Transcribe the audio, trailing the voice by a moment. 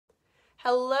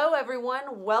Hello everyone,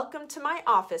 welcome to my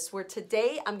office where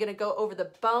today I'm going to go over the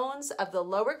bones of the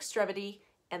lower extremity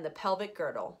and the pelvic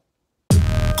girdle.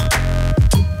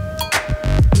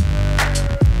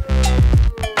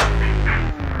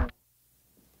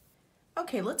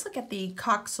 Okay, let's look at the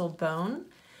coxal bone.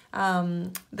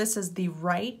 This is the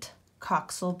right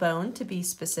coxal bone to be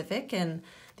specific, and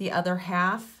the other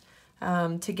half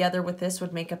together with this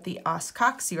would make up the os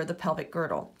coxae or the pelvic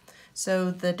girdle.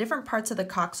 So the different parts of the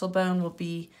coxal bone will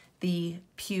be the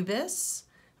pubis,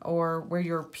 or where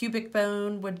your pubic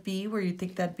bone would be, where you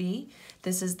think that'd be.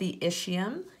 This is the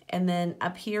ischium, and then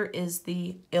up here is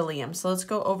the ilium. So let's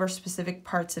go over specific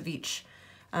parts of each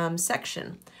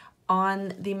section.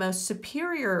 On the most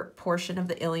superior portion of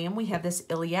the ilium, we have this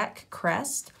iliac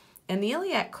crest, and the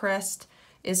iliac crest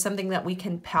is something that we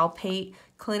can palpate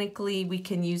clinically. We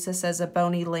can use this as a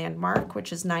bony landmark,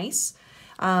 which is nice.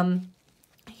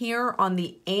 Here on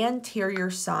the anterior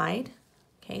side,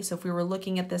 okay, so if we were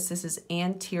looking at this, this is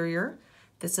anterior,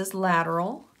 this is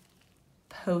lateral,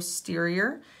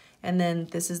 posterior, and then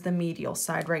this is the medial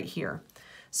side right here.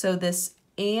 So this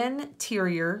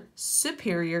anterior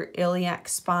superior iliac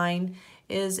spine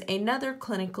is another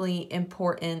clinically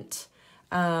important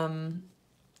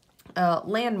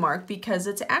landmark because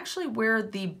it's actually where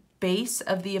the base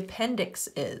of the appendix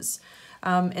is.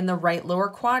 In the right lower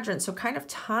quadrant. So kind of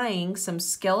tying some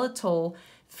skeletal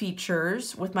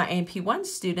features with my AP1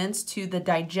 students to the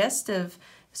digestive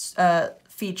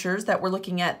features that we're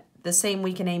looking at the same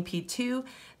week in AP2.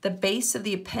 The base of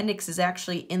the appendix is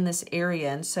actually in this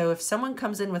area. And so if someone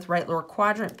comes in with right lower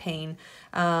quadrant pain,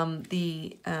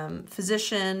 the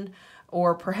physician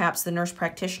or perhaps the nurse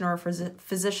practitioner or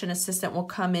physician assistant will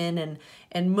come in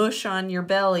and mush on your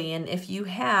belly. And if you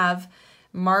have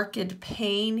marked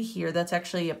pain here, that's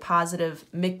actually a positive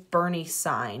McBurney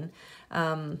sign.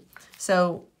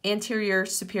 So anterior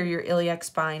superior iliac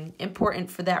spine, important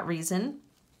for that reason.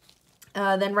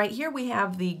 Then right here we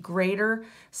have the greater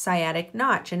sciatic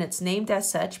notch, and it's named as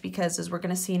such because, as we're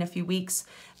going to see in a few weeks,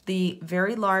 the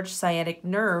very large sciatic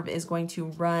nerve is going to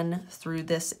run through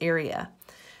this area.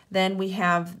 Then we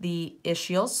have the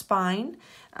ischial spine.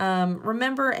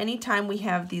 Remember, anytime we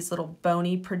have these little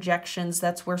bony projections,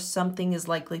 that's where something is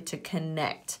likely to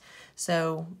connect.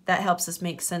 So that helps us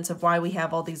make sense of why we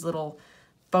have all these little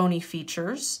bony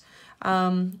features.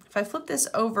 If I flip this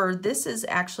over, this is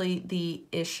actually the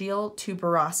ischial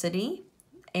tuberosity.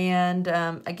 And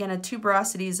again, a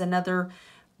tuberosity is another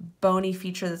bony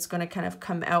feature that's going to kind of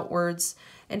come outwards.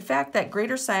 In fact, that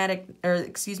greater sciatic,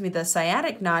 the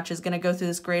sciatic notch is going to go through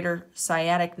this greater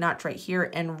sciatic notch right here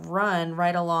and run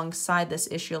right alongside this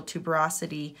ischial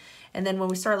tuberosity. And then when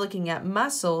we start looking at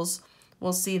muscles,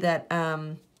 we'll see that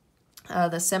the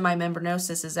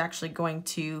semimembranosus is actually going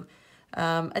to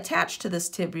attach to this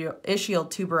ischial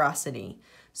tuberosity.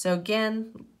 So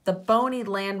again, the bony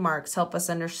landmarks help us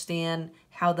understand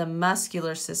how the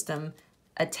muscular system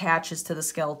attaches to the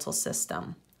skeletal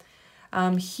system.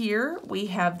 Here we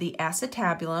have the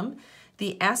acetabulum.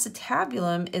 The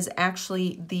acetabulum is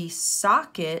actually the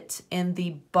socket in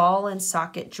the ball and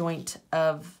socket joint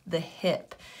of the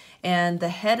hip. And the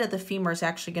head of the femur is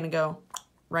actually going to go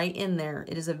right in there.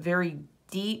 It is a very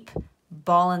deep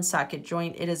ball and socket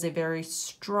joint. It is a very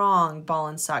strong ball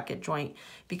and socket joint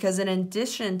because in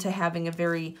addition to having a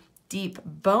very deep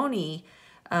bony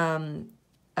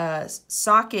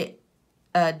socket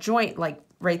joint like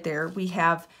right there, we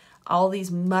have all these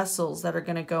muscles that are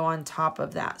going to go on top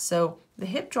of that. So the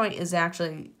hip joint is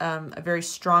actually a very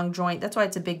strong joint. That's why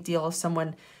it's a big deal if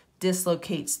someone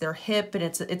dislocates their hip and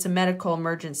it's a medical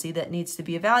emergency that needs to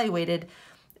be evaluated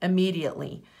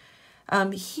immediately.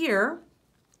 Here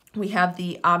we have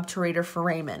the obturator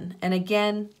foramen. And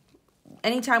again,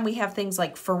 anytime we have things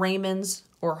like foramens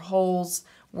or holes,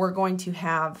 we're going to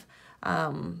have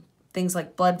things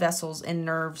like blood vessels and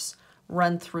nerves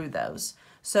run through those.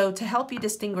 So to help you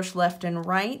distinguish left and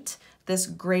right, this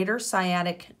greater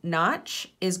sciatic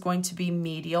notch is going to be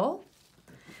medial.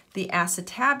 The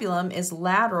acetabulum is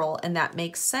lateral, and that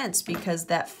makes sense because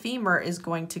that femur is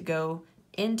going to go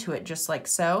into it just like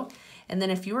so. And then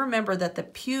if you remember that the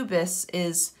pubis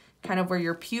is kind of where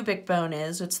your pubic bone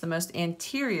is, it's the most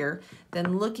anterior,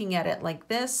 then looking at it like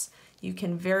this, you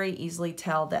can very easily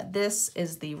tell that this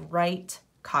is the right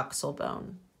coxal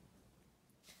bone.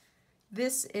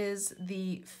 This is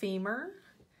the femur,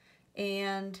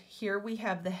 and here we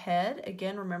have the head.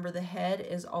 Again, remember the head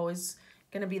is always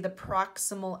going to be the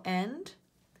proximal end,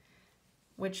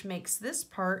 which makes this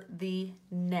part the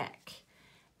neck.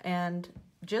 And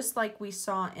just like we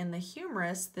saw in the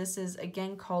humerus, this is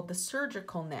again called the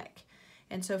surgical neck.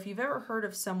 And so if you've ever heard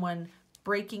of someone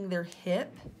breaking their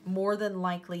hip, more than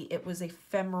likely it was a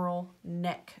femoral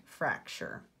neck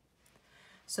fracture.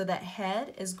 So that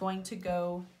head is going to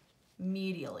go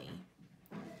medially.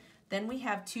 Then we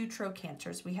have two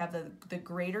trochanters. We have the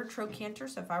greater trochanter.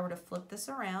 So if I were to flip this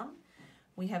around,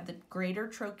 we have the greater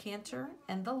trochanter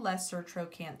and the lesser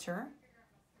trochanter.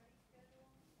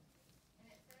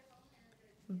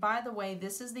 By the way,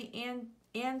 this is the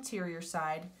anterior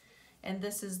side and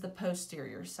this is the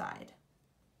posterior side.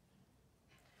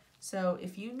 So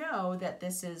if you know that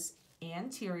this is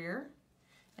anterior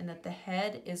and that the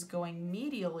head is going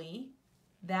medially,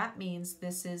 that means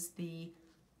this is the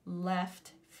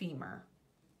left femur.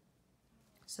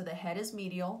 So the head is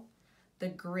medial, the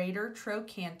greater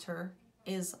trochanter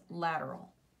is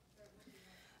lateral.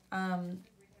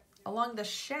 Along the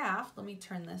shaft, let me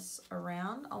turn this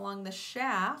around, along the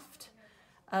shaft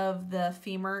of the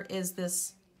femur is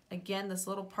this, again, this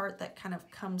little part that kind of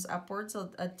comes upwards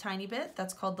a tiny bit.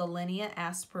 That's called the linea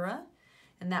aspera,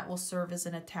 and that will serve as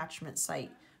an attachment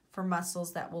site for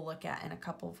muscles that we'll look at in a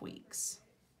couple of weeks.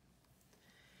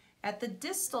 At the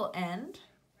distal end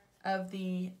of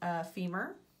the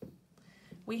femur,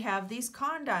 we have these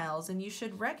condyles, and you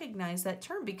should recognize that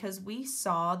term because we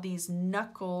saw these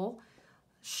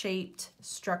knuckle-shaped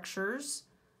structures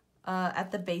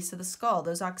at the base of the skull,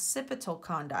 those occipital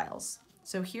condyles.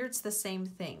 So here it's the same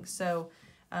thing. So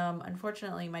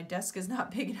unfortunately, my desk is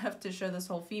not big enough to show this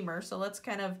whole femur, so let's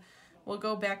we'll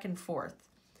go back and forth.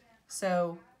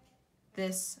 So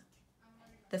the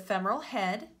femoral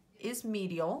head is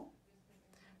medial.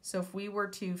 So if we were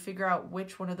to figure out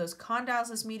which one of those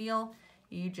condyles is medial,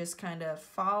 you just kind of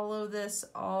follow this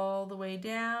all the way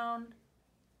down,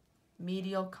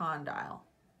 medial condyle.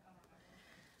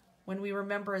 When we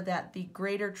remember that the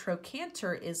greater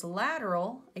trochanter is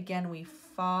lateral, again, we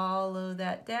follow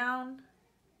that down,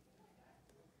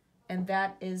 and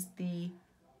that is the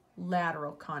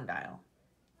lateral condyle.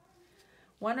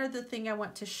 One other thing I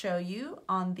want to show you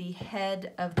on the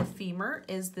head of the femur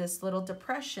is this little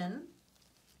depression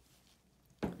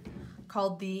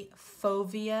called the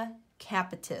fovea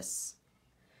capitis.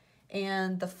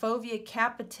 And the fovea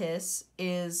capitis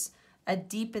is a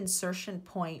deep insertion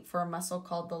point for a muscle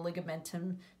called the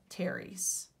ligamentum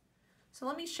teres. So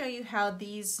let me show you how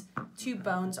these two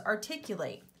bones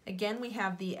articulate. Again, we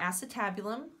have the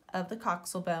acetabulum of the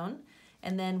coxal bone,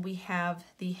 and then we have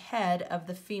the head of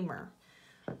the femur.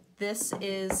 This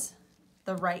is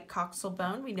the right coxal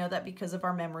bone. We know that because of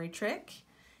our memory trick.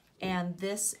 And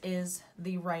this is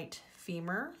the right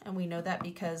femur, and we know that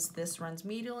because this runs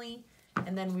medially.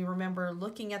 And then we remember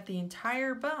looking at the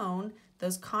entire bone,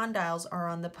 those condyles are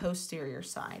on the posterior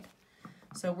side.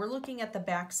 So we're looking at the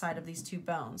back side of these two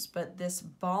bones, but this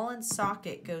ball and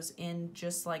socket goes in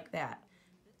just like that.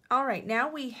 All right, now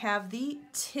we have the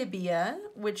tibia,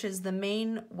 which is the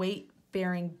main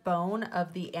weight-bearing bone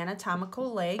of the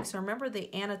anatomical leg. So remember,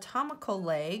 the anatomical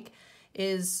leg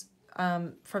is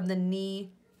from the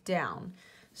knee down.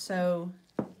 So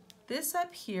this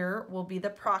up here will be the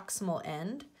proximal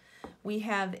end. We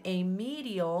have a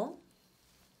medial,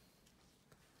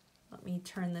 let me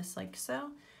turn this like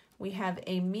so. We have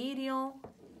a medial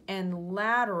and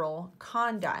lateral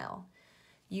condyle.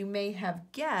 You may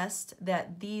have guessed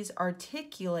that these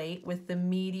articulate with the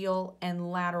medial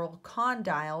and lateral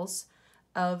condyles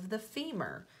of the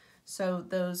femur. So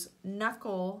those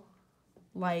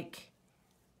knuckle-like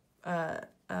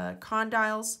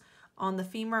condyles on the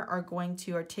femur are going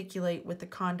to articulate with the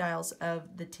condyles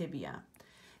of the tibia.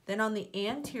 Then on the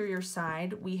anterior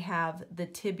side, we have the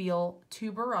tibial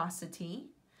tuberosity.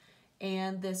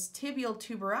 And this tibial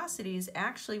tuberosity is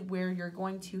actually where you're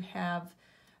going to have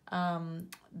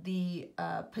the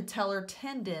patellar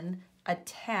tendon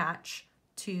attach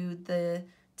to the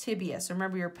tibia. So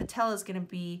remember, your patella is going to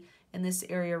be in this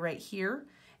area right here,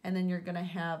 and then you're going to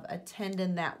have a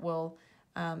tendon that will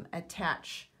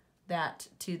attach that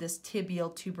to this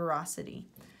tibial tuberosity.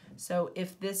 So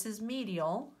if this is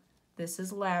medial, this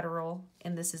is lateral,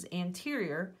 and this is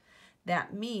anterior,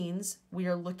 that means we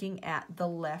are looking at the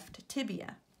left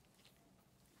tibia.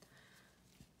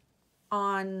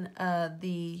 On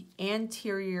the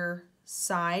anterior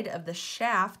side of the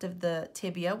shaft of the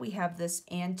tibia, we have this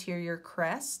anterior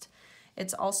crest.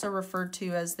 It's also referred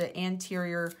to as the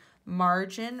anterior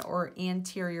margin or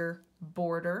anterior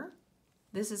border.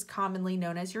 This is commonly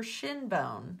known as your shin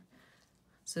bone.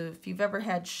 So if you've ever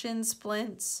had shin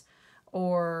splints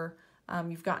or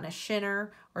you've gotten a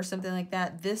shinner or something like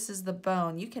that, this is the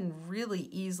bone. You can really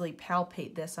easily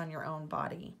palpate this on your own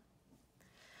body.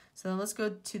 So then let's go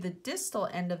to the distal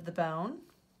end of the bone.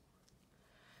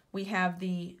 We have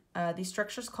these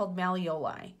structures called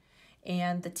malleoli.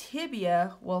 And the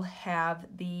tibia will have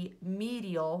the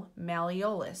medial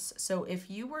malleolus. So if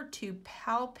you were to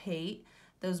palpate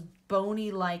those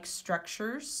bony-like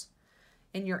structures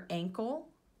in your ankle,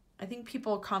 I think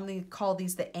people commonly call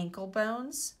these the ankle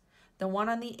bones. The one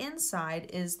on the inside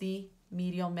is the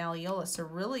medial malleolus. So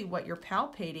really what you're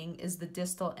palpating is the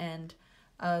distal end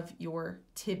of your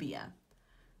tibia.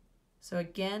 So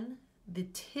again, the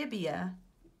tibia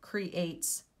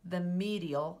creates the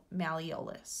medial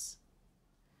malleolus.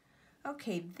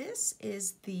 Okay, this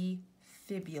is the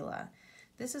fibula.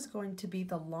 This is going to be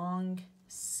the long,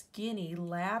 skinny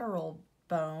lateral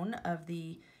bone of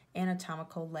the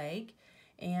anatomical leg.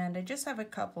 And I just have a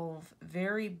couple of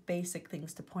very basic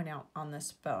things to point out on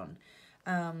this bone.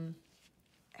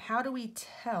 How do we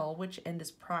tell which end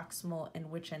is proximal and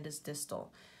which end is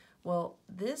distal? Well,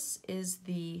 this is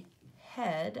the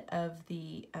head of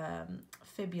the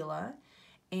fibula,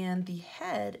 and the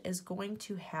head is going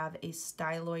to have a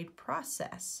styloid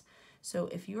process. So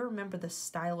if you remember the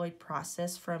styloid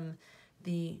process from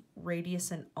the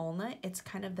radius and ulna, it's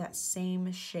kind of that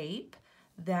same shape.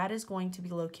 That is going to be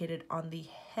located on the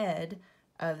head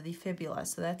of the fibula.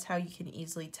 So that's how you can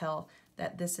easily tell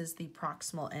that this is the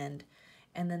proximal end.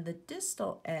 And then the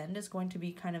distal end is going to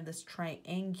be kind of this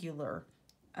triangular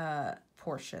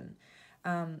portion.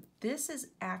 This is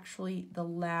actually the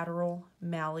lateral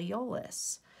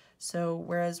malleolus. So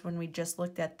whereas when we just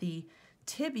looked at the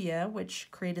tibia, which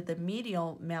created the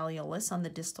medial malleolus on the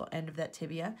distal end of that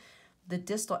tibia, the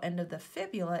distal end of the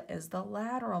fibula is the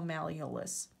lateral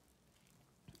malleolus.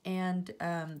 And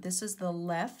this is the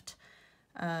left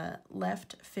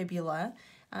fibula.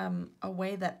 A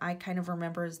way that I kind of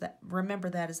remember is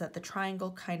that the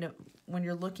triangle kind of, when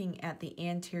you're looking at the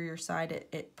anterior side,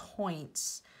 it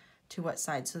points to what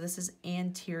side. So this is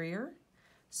anterior.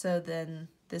 So then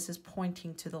this is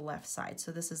pointing to the left side.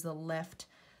 So this is the left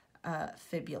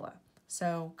fibula.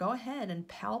 So go ahead and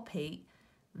palpate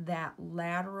that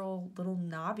lateral little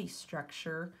knobby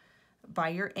structure by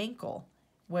your ankle.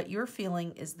 What you're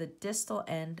feeling is the distal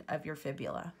end of your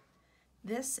fibula.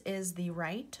 This is the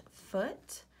right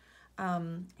foot.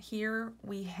 Here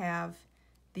we have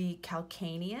the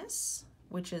calcaneus,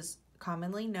 which is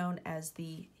commonly known as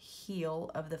the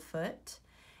heel of the foot.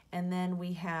 And then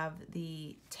we have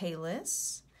the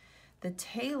talus. The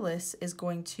talus is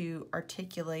going to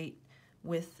articulate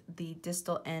with the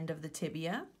distal end of the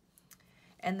tibia.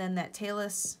 And then that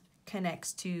talus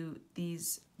connects to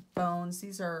these bones.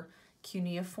 These are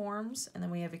cuneiforms, and then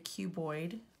we have a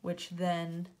cuboid, which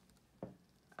then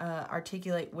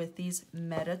articulate with these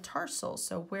metatarsals.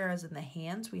 So whereas in the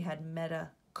hands we had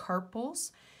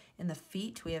metacarpals, in the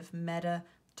feet we have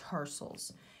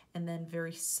metatarsals. And then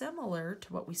very similar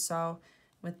to what we saw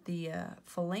with the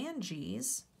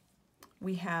phalanges,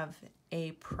 we have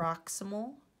a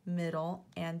proximal, middle,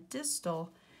 and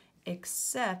distal,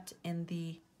 except in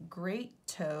the great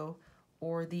toe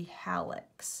or the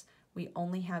hallux. We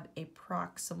only have a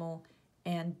proximal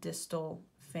and distal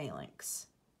phalanx.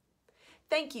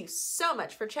 Thank you so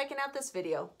much for checking out this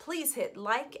video. Please hit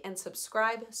like and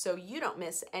subscribe so you don't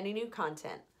miss any new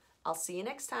content. I'll see you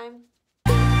next time.